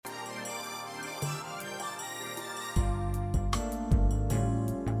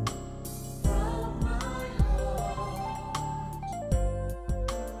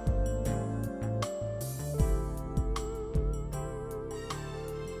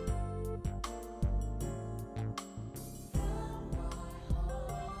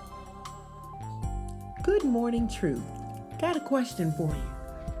Good morning, Truth. Got a question for you.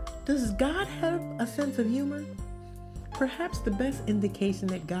 Does God have a sense of humor? Perhaps the best indication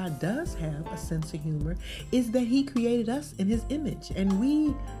that God does have a sense of humor is that He created us in His image and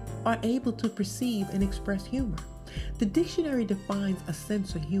we are able to perceive and express humor. The dictionary defines a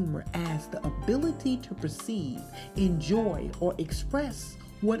sense of humor as the ability to perceive, enjoy, or express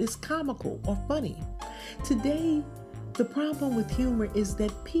what is comical or funny. Today, the problem with humor is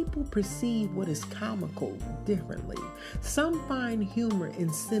that people perceive what is comical differently. Some find humor in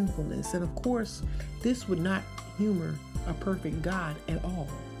sinfulness, and of course, this would not humor a perfect God at all.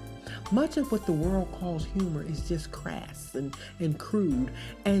 Much of what the world calls humor is just crass and crude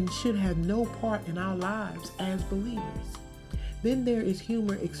and should have no part in our lives as believers. Then there is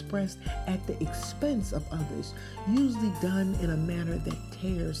humor expressed at the expense of others, usually done in a manner that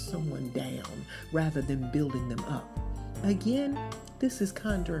tears someone down rather than building them up. Again, this is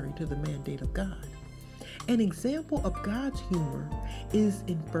contrary to the mandate of God. An example of God's humor is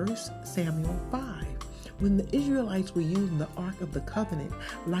in 1 Samuel 5, when the Israelites were using the Ark of the Covenant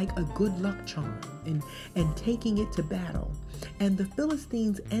like a good luck charm and taking it to battle. And the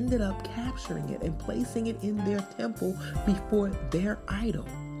Philistines ended up capturing it and placing it in their temple before their idol.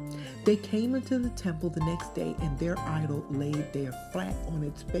 They came into the temple the next day and their idol laid there flat on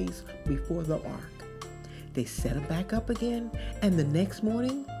its face before the ark. They set it back up again, and the next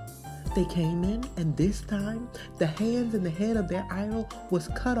morning they came in, and this time the hands and the head of their idol was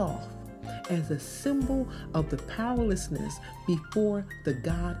cut off as a symbol of the powerlessness before the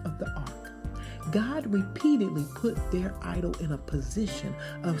God of the ark. God repeatedly put their idol in a position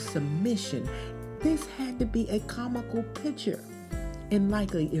of submission. This had to be a comical picture. And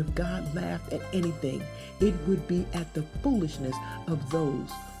likely if God laughed at anything, it would be at the foolishness of those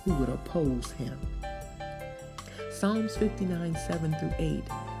who would oppose Him. Psalms 59, 7-8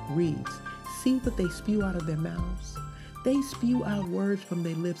 reads, "See what they spew out of their mouths? They spew out words from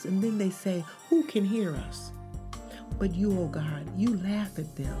their lips, and then they say, 'Who can hear us?' But you, O God, you laugh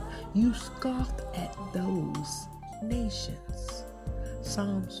at them. You scoffed at those nations."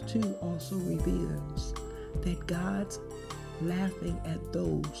 Psalms 2 also reveals that God's laughing at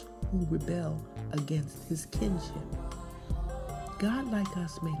those who rebel against His kinship. God, like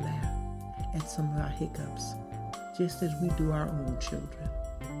us, may laugh at some of our hiccups, just as we do our own children.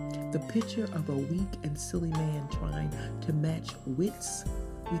 The picture of a weak and silly man trying to match wits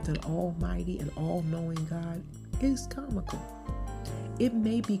with an almighty and all-knowing God is comical. It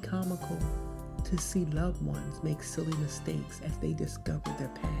may be comical to see loved ones make silly mistakes as they discover their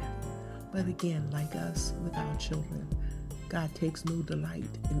path. But again, like us with our children, God takes no delight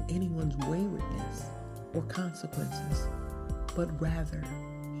in anyone's waywardness or consequences, but rather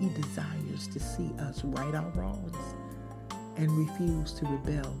He desires to see us right our wrongs and refuse to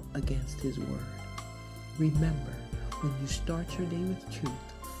rebel against His word. Remember, when you start your day with truth,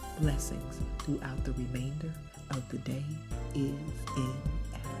 blessings throughout the remainder of the day is inevitable.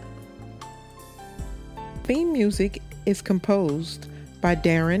 Theme music is composed by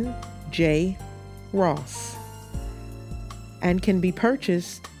Darren J. Ross and can be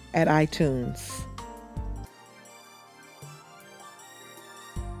purchased at iTunes.